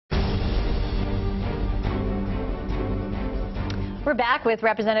We're back with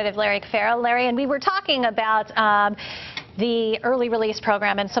Representative Larry Cafero. Larry, and we were talking about the early release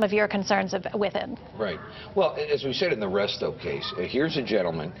program and some of your concerns with it. Right. Well, as we said in the Resto case, here's a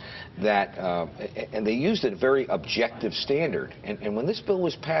gentleman that, and they used a very objective standard. And when this bill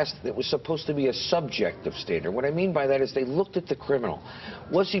was passed, it was supposed to be a subjective standard. What I mean by that is they looked at the criminal.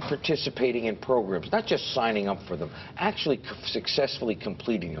 Was he participating in programs, not just signing up for them, actually successfully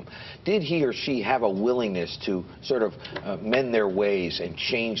completing them? Did he or she have a willingness to sort of mend their ways and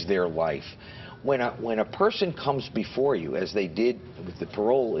change their life? When a person comes before you, as they did with the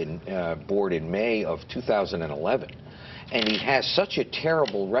parole board in May of 2011, and he has such a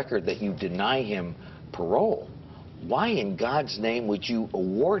terrible record that you deny him parole, why in God's name would you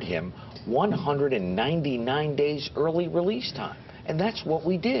award him 199 days early release time? And that's what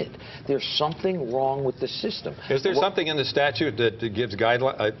we did. There's something wrong with the system. Is there something in the statute that gives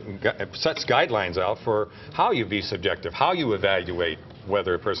sets guidelines out for how you be subjective, how you evaluate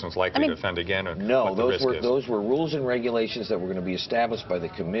whether a person is likely to offend again, or what the risk is? Those were rules and regulations that were going to be established by the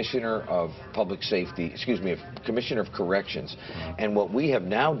Commissioner of Public Safety, excuse me, Commissioner of Corrections. And what we have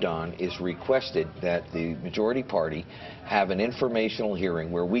now done is requested that the majority party have an informational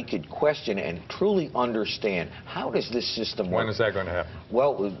hearing where we could question and truly understand how does this system work. When is that going to happen?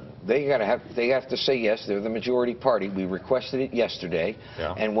 Well, they have to say yes. They're the majority party. We requested it yesterday,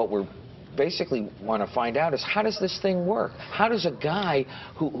 and what we're basically want to find out is, how does this thing work? How does a guy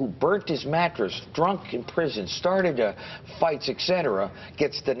who burnt his mattress, drunk in prison, started fights, etc.,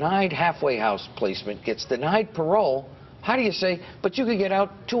 gets denied halfway house placement, gets denied parole? How do you say, but you could get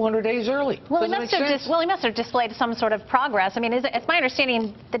out 200 days early? Well, he must have displayed some sort of progress. I mean, it's my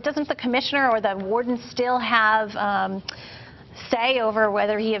understanding that doesn't the commissioner or the warden still have say over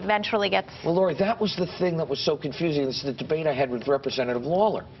whether he eventually gets... Well, Lori, that was the thing that was so confusing. This is the debate I had with Representative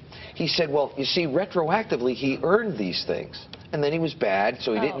Lawler. He said, well, you see, retroactively, he earned these things. And then he was bad,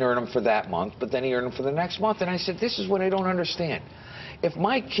 so he didn't earn them for that month, but then he earned them for the next month. And I said, this is what I don't understand. If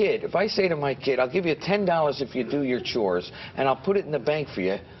I say to my kid, I'll give you $10 if you do your chores, and I'll put it in the bank for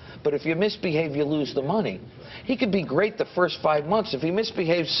you, but if you misbehave, you lose the money. He could be great the first 5 months. If he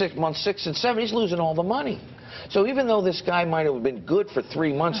misbehaves months 6 and 7, he's losing all the money. So even though this guy might have been good for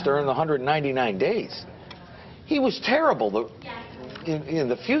 3 months to earn the 199 days, he was terrible in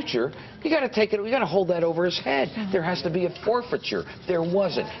the future. You got to take it. We got to hold that over his head. There has to be a forfeiture. There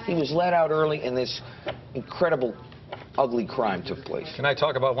wasn't. He was let out early, and this incredible, ugly crime took place. Can I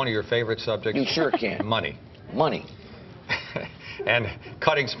talk about one of your favorite subjects? You sure can. Money. Money. And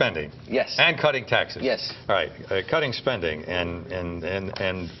cutting spending. Yes. And cutting taxes. Yes. All right. Cutting spending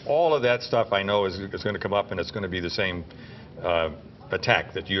and all of that stuff I know is going to come up, and it's going to be the same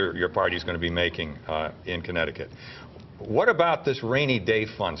attack that your party is going to be making in Connecticut. What about this rainy day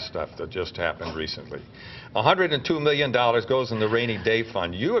fund stuff that just happened recently? $102 million goes in the rainy day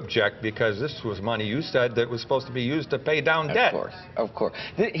fund. You object because this was money you said that was supposed to be used to pay down debt. Of course.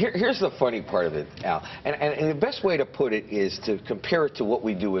 Here's the funny part of it, Al. And the best way to put it is to compare it to what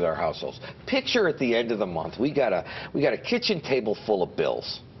we do with our households. Picture at the end of the month, we got a kitchen table full of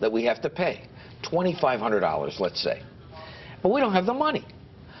bills that we have to pay. $2,500, let's say. But we don't have the money.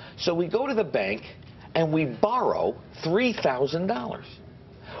 So we go to the bank and we borrow $3,000.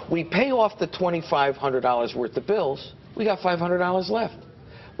 We pay off the $2,500 worth of bills. We got $500 left.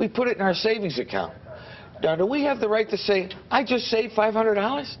 We put it in our savings account. Now, do we have the right to say, I just saved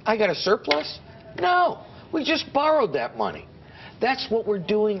 $500? I got a surplus? No. We just borrowed that money. That's what we're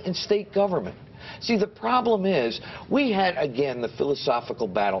doing in state government. See, the problem is, we had, again, the philosophical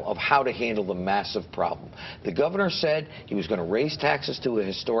battle of how to handle the massive problem. The governor said he was going to raise taxes to a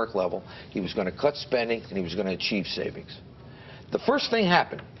historic level, he was going to cut spending, and he was going to achieve savings. The first thing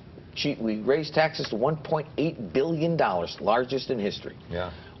happened. We raised taxes to $1.8 billion, largest in history.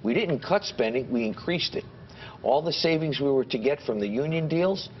 Yeah. We didn't cut spending, we increased it. All the savings we were to get from the union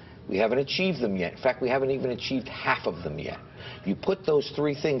deals, we haven't achieved them yet. In fact, we haven't even achieved half of them yet. You put those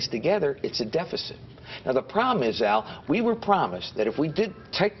three things together, it's a deficit. Now, the problem is, Al, we were promised that if we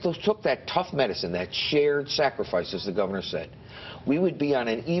took that tough medicine, that shared sacrifice, as the governor said, we would be on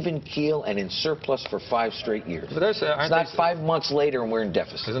an even keel and in surplus for 5 straight years. But it's not 5 months later and we're in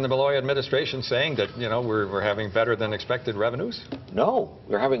deficit. Isn't the Malloy administration saying that, you know, we're having better than expected revenues? No,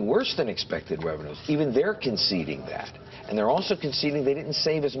 we're having worse than expected revenues. Even they're conceding that. And they're also conceding they didn't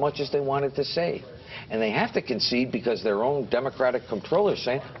save as much as they wanted to save. And they have to concede because their own Democratic comptroller is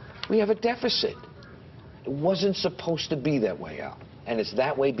saying, we have a deficit. It wasn't supposed to be that way, Al. And it's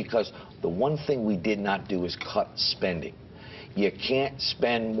that way because the one thing we did not do is cut spending. You can't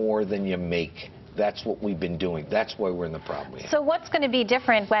spend more than you make. That's what we've been doing. That's why we're in the problem we have. So what's going to be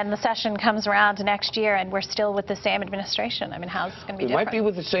different when the session comes around next year and we're still with the same administration? I mean, how's it going to be different? We might be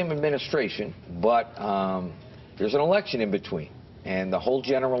with the same administration, but there's an election in between, and the whole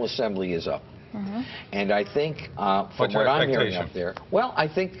General Assembly is up. And I think, from what I'm hearing up there, well, I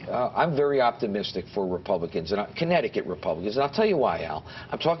think I'm very optimistic for Republicans, and Connecticut Republicans, and I'll tell you why, Al.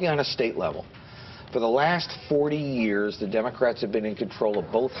 I'm talking on a state level. For the last 40 years, the Democrats have been in control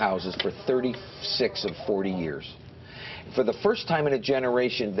of both houses for 36 of 40 years. For the first time in a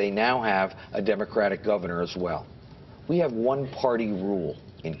generation, they now have a Democratic governor as well. We have one-party rule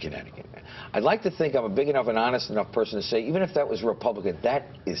in Connecticut. I'd like to think I'm a big enough and honest enough person to say, even if that was Republican, that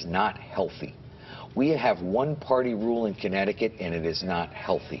is not healthy. We have one-party rule in Connecticut, and it is not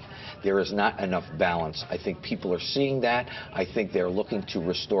healthy. There is not enough balance. I think people are seeing that. I think they're looking to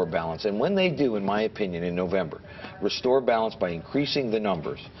restore balance. And when they do, in my opinion, in November, restore balance by increasing the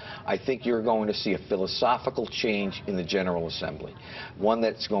numbers, I think you're going to see a philosophical change in the General Assembly, one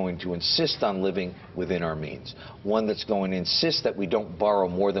that's going to insist on living within our means, one that's going to insist that we don't borrow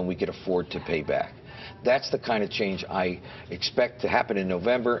more than we could afford to pay back. That's the kind of change I expect to happen in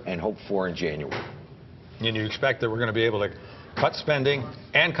November and hope for in January. And you expect that we're going to be able to cut spending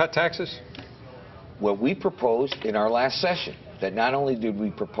and cut taxes? What we proposed in our last session, that not only did we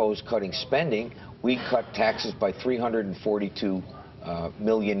propose cutting spending, we cut taxes by $342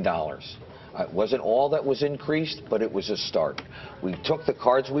 million. It wasn't all that was increased, but it was a start. We took the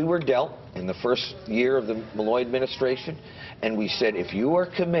cards we were dealt in the first year of the Malloy administration, and we said, if you are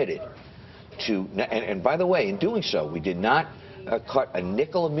committed to, and by the way, in doing so, we did not cut a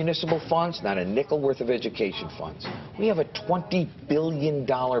nickel of municipal funds, not a nickel worth of education funds. We have a $20 billion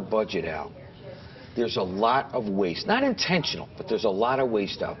budget, Al. There's a lot of waste, not intentional, but there's a lot of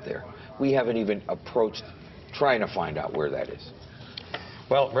waste out there. We haven't even approached trying to find out where that is.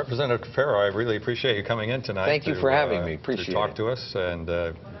 Well, Representative Cafero, I really appreciate you coming in tonight. Thank you for having me. Appreciate it. To talk to us,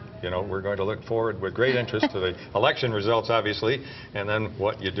 and you know, we're going to look forward with great interest to the election results, obviously, and then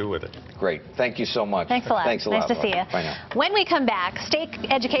what you do with it. Great. Thank you so much. Thanks a lot. Thanks a lot. Nice to see you. Bye now. When we come back, State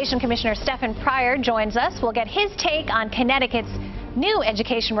Education Commissioner Stephen Pryor joins us. We'll get his take on Connecticut's new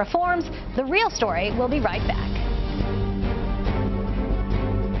education reforms. The real story. We'll be right back.